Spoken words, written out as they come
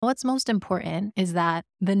What's most important is that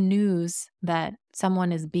the news that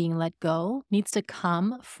someone is being let go needs to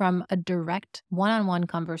come from a direct one-on-one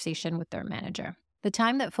conversation with their manager. The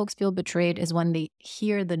time that folks feel betrayed is when they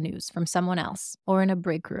hear the news from someone else or in a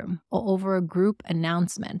break room or over a group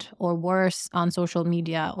announcement or worse on social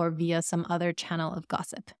media or via some other channel of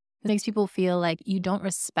gossip. It makes people feel like you don't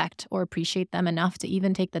respect or appreciate them enough to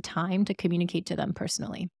even take the time to communicate to them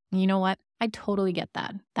personally. And you know what? I totally get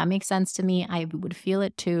that. That makes sense to me. I would feel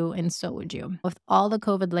it too, and so would you. With all the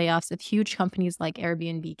COVID layoffs, if huge companies like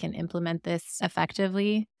Airbnb can implement this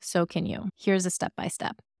effectively, so can you. Here's a step by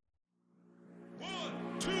step. 1,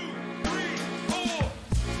 2, 3, 4.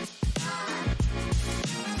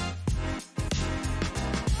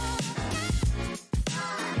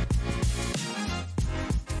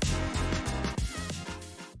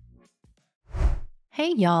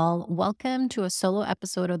 Hey, y'all. Welcome to a solo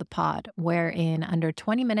episode of the pod, where in under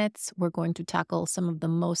 20 minutes, we're going to tackle some of the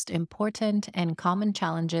most important and common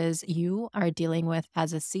challenges you are dealing with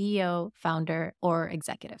as a CEO, founder, or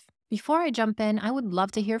executive. Before I jump in, I would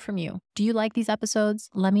love to hear from you. Do you like these episodes?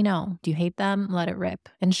 Let me know. Do you hate them? Let it rip.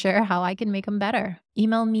 And share how I can make them better.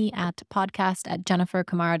 Email me at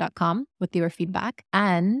podcast@jenniferkamara.com with your feedback.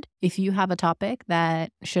 And if you have a topic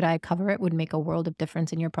that, should I cover it, would make a world of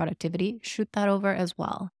difference in your productivity, shoot that over as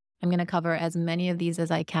well. I'm going to cover as many of these as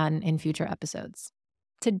I can in future episodes.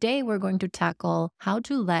 Today, we're going to tackle how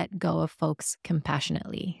to let go of folks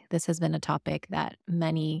compassionately. This has been a topic that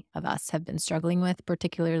many of us have been struggling with,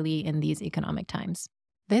 particularly in these economic times.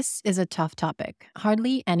 This is a tough topic.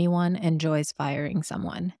 Hardly anyone enjoys firing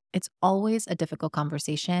someone. It's always a difficult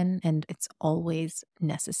conversation, and it's always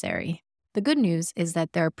necessary. The good news is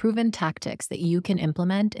that there are proven tactics that you can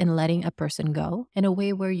implement in letting a person go in a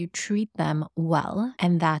way where you treat them well,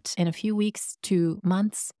 and that in a few weeks to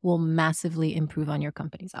months will massively improve on your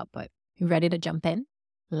company's output. You ready to jump in?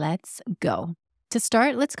 Let's go. To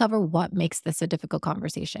start, let's cover what makes this a difficult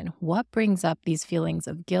conversation. What brings up these feelings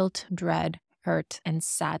of guilt, dread, hurt, and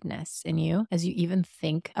sadness in you as you even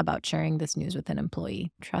think about sharing this news with an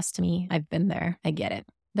employee? Trust me, I've been there. I get it.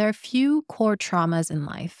 There are a few core traumas in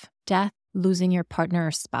life: death, losing your partner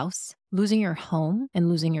or spouse, losing your home, and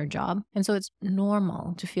losing your job. And so it's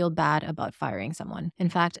normal to feel bad about firing someone. In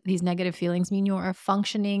fact, these negative feelings mean you are a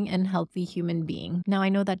functioning and healthy human being. Now, I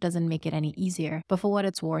know that doesn't make it any easier, but for what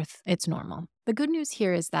it's worth, it's normal. The good news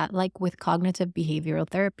here is that, like with cognitive behavioral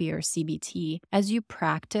therapy or CBT, as you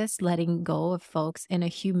practice letting go of folks in a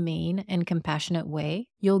humane and compassionate way,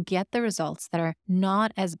 you'll get the results that are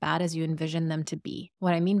not as bad as you envision them to be.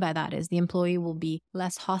 What I mean by that is the employee will be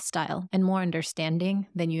less hostile and more understanding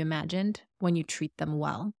than you imagined when you treat them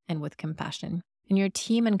well and with compassion. And your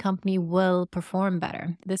team and company will perform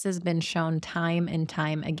better. This has been shown time and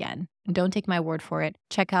time again. Don't take my word for it.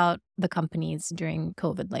 Check out the companies during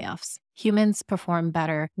COVID layoffs. Humans perform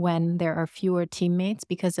better when there are fewer teammates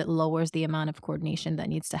because it lowers the amount of coordination that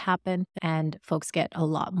needs to happen and folks get a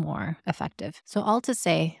lot more effective. So all to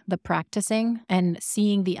say, the practicing and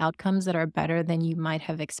seeing the outcomes that are better than you might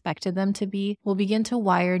have expected them to be will begin to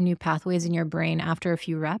wire new pathways in your brain after a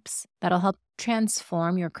few reps that'll help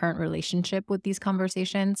transform your current relationship with these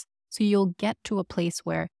conversations. So you'll get to a place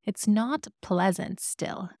where it's not pleasant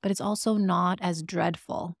still, but it's also not as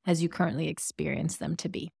dreadful as you currently experience them to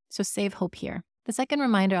be. So save hope here. The second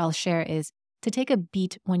reminder I'll share is to take a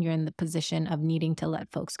beat when you're in the position of needing to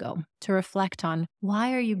let folks go, to reflect on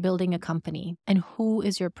why are you building a company and who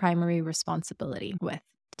is your primary responsibility with.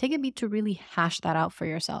 Take a beat to really hash that out for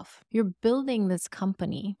yourself. You're building this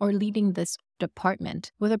company or leading this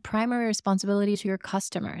department with a primary responsibility to your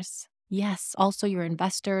customers. Yes, also your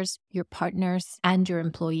investors, your partners, and your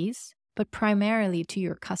employees, but primarily to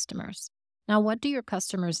your customers. Now, what do your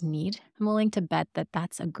customers need? I'm willing to bet that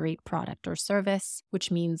that's a great product or service,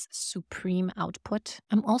 which means supreme output.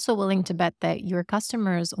 I'm also willing to bet that your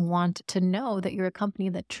customers want to know that you're a company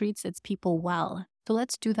that treats its people well. So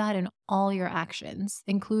let's do that in all your actions,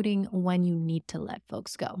 including when you need to let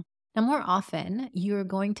folks go. Now, more often, you're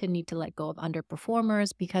going to need to let go of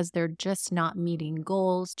underperformers because they're just not meeting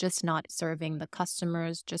goals, just not serving the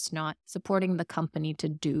customers, just not supporting the company to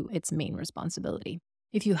do its main responsibility.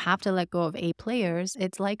 If you have to let go of A players,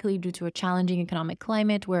 it's likely due to a challenging economic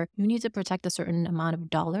climate where you need to protect a certain amount of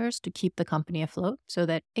dollars to keep the company afloat so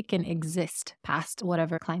that it can exist past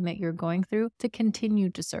whatever climate you're going through to continue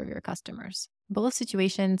to serve your customers. Both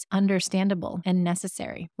situations understandable and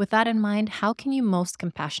necessary. With that in mind, how can you most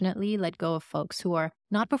compassionately let go of folks who are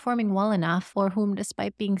not performing well enough or whom,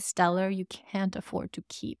 despite being stellar, you can't afford to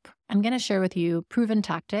keep? I'm going to share with you proven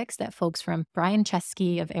tactics that folks from Brian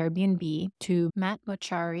Chesky of Airbnb to Matt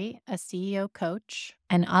Mochari, a CEO coach,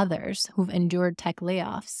 and others who've endured tech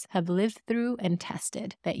layoffs have lived through and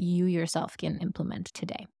tested that you yourself can implement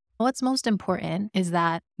today. What's most important is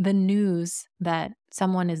that the news that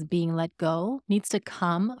someone is being let go needs to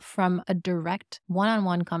come from a direct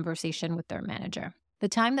one-on-one conversation with their manager. The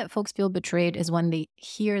time that folks feel betrayed is when they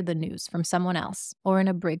hear the news from someone else or in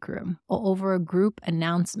a break room or over a group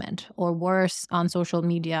announcement or worse on social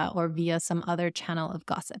media or via some other channel of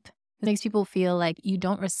gossip. It makes people feel like you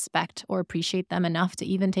don't respect or appreciate them enough to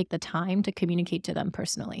even take the time to communicate to them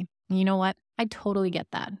personally. You know what? I totally get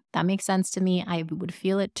that. That makes sense to me. I would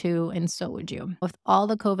feel it too, and so would you. With all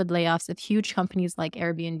the COVID layoffs, if huge companies like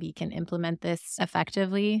Airbnb can implement this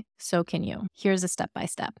effectively, so can you. Here's a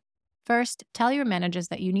step-by-step. First, tell your managers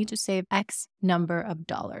that you need to save X number of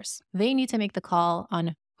dollars. They need to make the call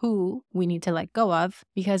on who we need to let go of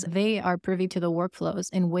because they are privy to the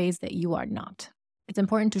workflows in ways that you are not. It's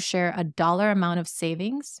important to share a dollar amount of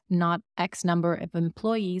savings, not X number of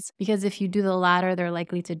employees, because if you do the latter, they're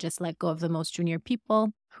likely to just let go of the most junior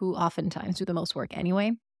people who oftentimes do the most work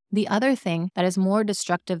anyway. The other thing that is more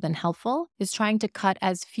destructive than helpful is trying to cut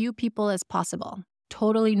as few people as possible.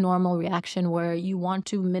 Totally normal reaction where you want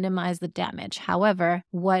to minimize the damage. However,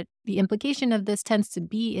 what the implication of this tends to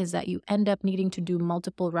be is that you end up needing to do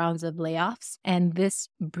multiple rounds of layoffs, and this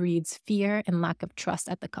breeds fear and lack of trust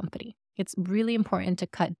at the company. It's really important to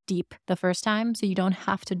cut deep the first time so you don't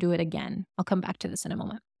have to do it again. I'll come back to this in a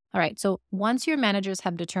moment. All right, so once your managers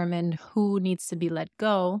have determined who needs to be let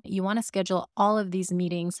go, you want to schedule all of these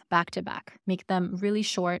meetings back to back. Make them really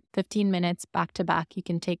short, 15 minutes back to back. You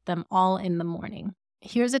can take them all in the morning.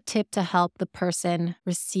 Here's a tip to help the person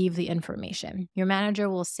receive the information. Your manager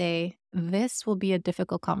will say, "This will be a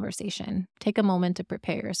difficult conversation. Take a moment to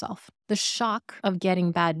prepare yourself." The shock of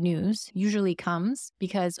getting bad news usually comes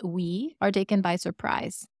because we are taken by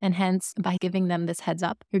surprise. And hence, by giving them this heads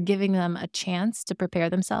up, you're giving them a chance to prepare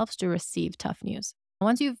themselves to receive tough news.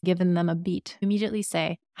 Once you've given them a beat, immediately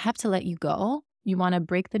say, "I have to let you go." You want to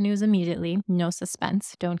break the news immediately, no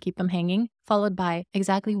suspense, don't keep them hanging, followed by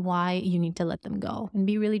exactly why you need to let them go. And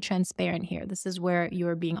be really transparent here. This is where you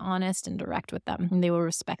are being honest and direct with them, and they will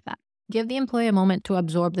respect that. Give the employee a moment to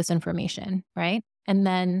absorb this information, right? And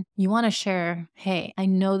then you want to share, "Hey, I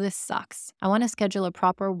know this sucks. I want to schedule a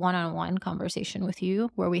proper one-on-one conversation with you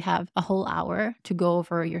where we have a whole hour to go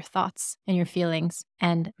over your thoughts and your feelings.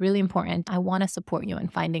 And really important, I want to support you in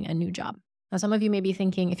finding a new job." Now, some of you may be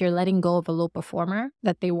thinking, if you're letting go of a low performer,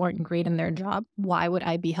 that they weren't great in their job, why would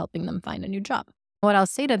I be helping them find a new job? What I'll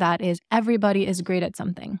say to that is everybody is great at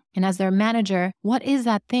something. And as their manager, what is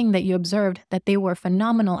that thing that you observed that they were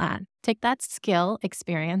phenomenal at? Take that skill,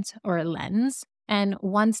 experience, or lens. And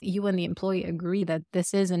once you and the employee agree that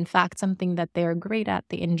this is in fact something that they're great at,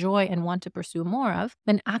 they enjoy and want to pursue more of,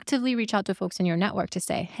 then actively reach out to folks in your network to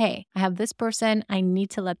say, "Hey, I have this person. I need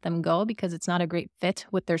to let them go because it's not a great fit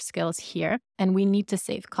with their skills here. And we need to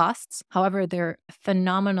save costs. However, they're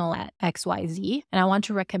phenomenal at XYZ, and I want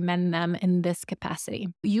to recommend them in this capacity."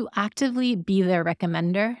 You actively be their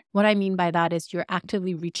recommender. What I mean by that is you're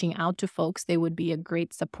actively reaching out to folks they would be a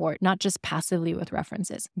great support, not just passively with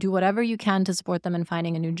references. Do whatever you can to support them in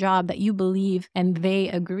finding a new job that you believe and they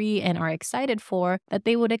agree and are excited for that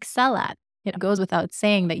they would excel at. It goes without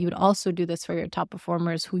saying that you would also do this for your top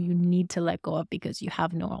performers who you need to let go of because you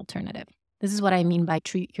have no alternative. This is what I mean by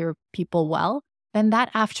treat your people well. Then that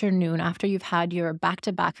afternoon, after you've had your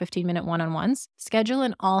back-to-back 15-minute one-on-ones, schedule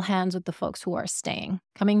an all hands with the folks who are staying.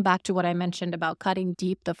 Coming back to what I mentioned about cutting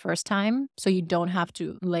deep the first time so you don't have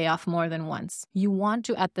to lay off more than once. You want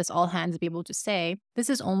to, at this all hands, be able to say, "This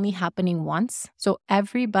is only happening once. So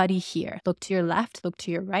everybody here, look to your left, look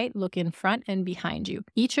to your right, look in front and behind you.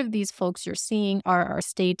 Each of these folks you're seeing are our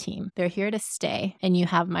stay team. They're here to stay and you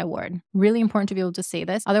have my word." Really important to be able to say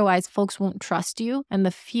this. Otherwise, folks won't trust you and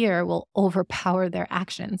the fear will overpower their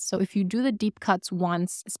actions. So if you do the deep cuts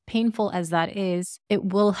once, as painful as that is, it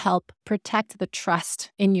will help protect the trust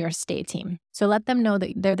in your stay team. So let them know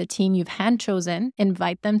that they're the team you've hand chosen,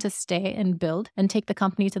 invite them to stay and build and take the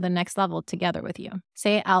company to the next level together with you.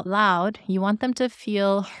 Say it out loud. You want them to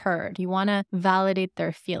feel heard. You want to validate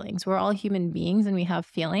their feelings. We're all human beings and we have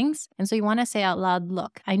feelings. And so you want to say out loud,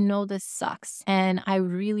 "Look, I know this sucks. And I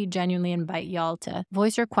really genuinely invite y'all to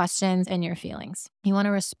voice your questions and your feelings." You want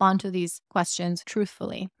to respond to these questions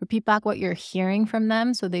truthfully. Repeat back what you're hearing from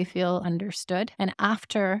them so they feel understood. And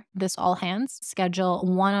after this all hands, schedule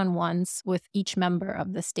one-on-ones with with each member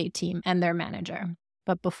of the state team and their manager.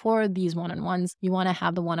 But before these one-on-ones, you want to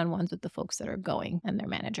have the one-on-ones with the folks that are going and their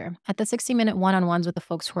manager. At the 60-minute one-on-ones with the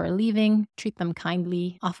folks who are leaving, treat them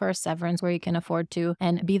kindly, offer a severance where you can afford to,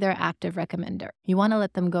 and be their active recommender. You want to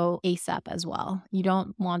let them go ASAP as well. You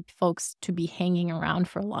don't want folks to be hanging around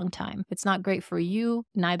for a long time. It's not great for you,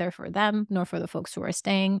 neither for them, nor for the folks who are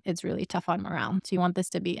staying. It's really tough on morale. So you want this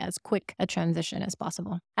to be as quick a transition as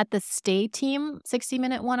possible. At the stay team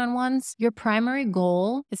 60-minute one-on-ones, your primary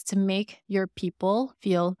goal is to make your people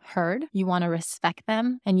feel heard. You want to respect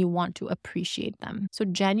them and you want to appreciate them. So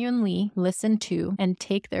genuinely listen to and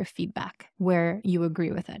take their feedback where you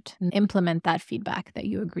agree with it and implement that feedback that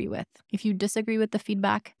you agree with. If you disagree with the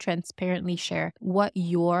feedback, transparently share what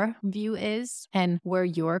your view is and where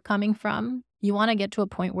you're coming from. You want to get to a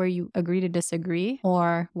point where you agree to disagree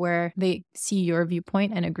or where they see your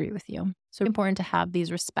viewpoint and agree with you. So it's important to have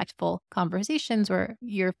these respectful conversations where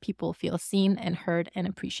your people feel seen and heard and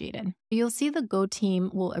appreciated. You'll see the Go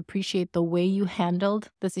team will appreciate the way you handled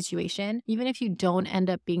the situation. Even if you don't end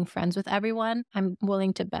up being friends with everyone, I'm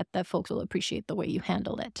willing to bet that folks will appreciate the way you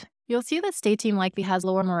handled it. You'll see the stay team likely has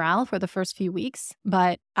lower morale for the first few weeks,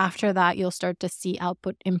 but after that, you'll start to see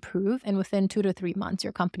output improve. And within 2 to 3 months,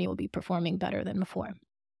 your company will be performing better than before.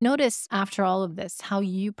 Notice after all of this how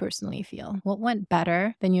you personally feel. What went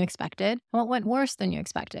better than you expected? What went worse than you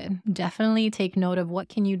expected? Definitely take note of what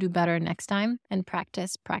can you do better next time and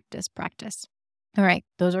practice, practice, practice. All right,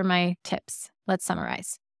 those are my tips. Let's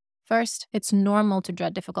summarize. First, it's normal to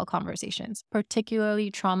dread difficult conversations, particularly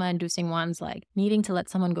trauma-inducing ones like needing to let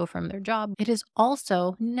someone go from their job. It is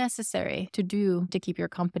also necessary to keep your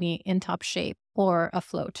company in top shape or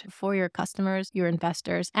afloat for your customers, your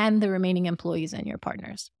investors, and the remaining employees and your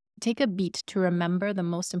partners. Take a beat to remember the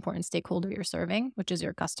most important stakeholder you're serving, which is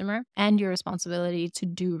your customer, and your responsibility to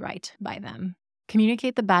do right by them.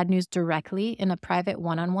 Communicate the bad news directly in a private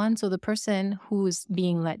one-on-one so the person who's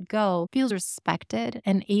being let go feels respected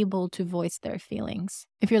and able to voice their feelings.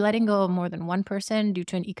 If you're letting go of more than one person due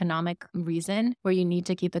to an economic reason where you need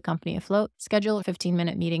to keep the company afloat, schedule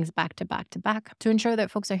 15-minute meetings back to back to back to ensure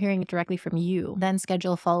that folks are hearing it directly from you. Then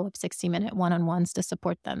schedule follow-up 60-minute one-on-ones to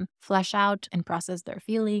support them. Flesh out and process their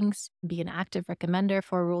feelings. Be an active recommender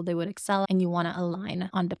for a role they would excel, and you want to align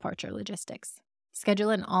on departure logistics. Schedule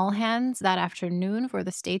an all hands that afternoon for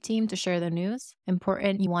the stay team to share the news.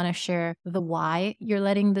 Important, you want to share the why you're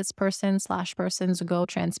letting this person/persons go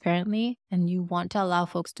transparently, and you want to allow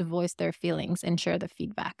folks to voice their feelings and share the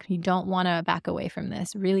feedback. You don't want to back away from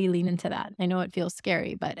this. Really lean into that. I know it feels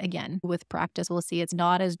scary, but again, with practice, we'll see it's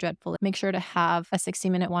not as dreadful. Make sure to have a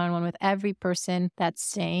 60-minute one-on-one with every person that's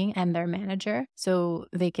staying and their manager so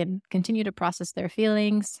they can continue to process their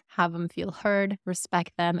feelings, have them feel heard,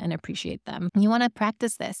 respect them, and appreciate them. You want to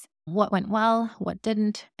practice this. What went well, what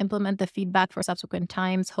didn't. Implement the feedback for subsequent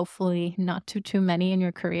times, hopefully not too many in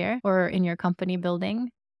your career or in your company building.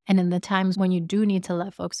 And in the times when you do need to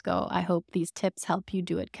let folks go, I hope these tips help you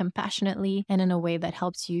do it compassionately and in a way that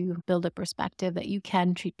helps you build a perspective that you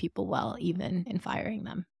can treat people well, even in firing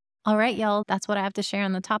them. All right, y'all, that's what I have to share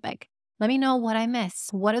on the topic. Let me know what I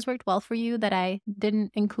missed. What has worked well for you that I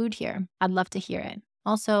didn't include here? I'd love to hear it.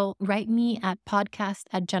 Also, write me at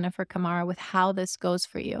podcast@JenniferKamara with how this goes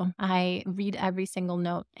for you. I read every single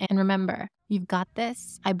note. And remember, you've got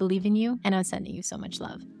this. I believe in you, and I'm sending you so much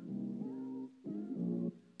love.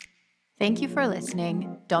 Thank you for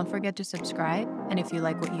listening. Don't forget to subscribe. And if you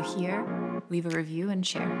like what you hear, leave a review and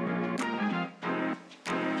share.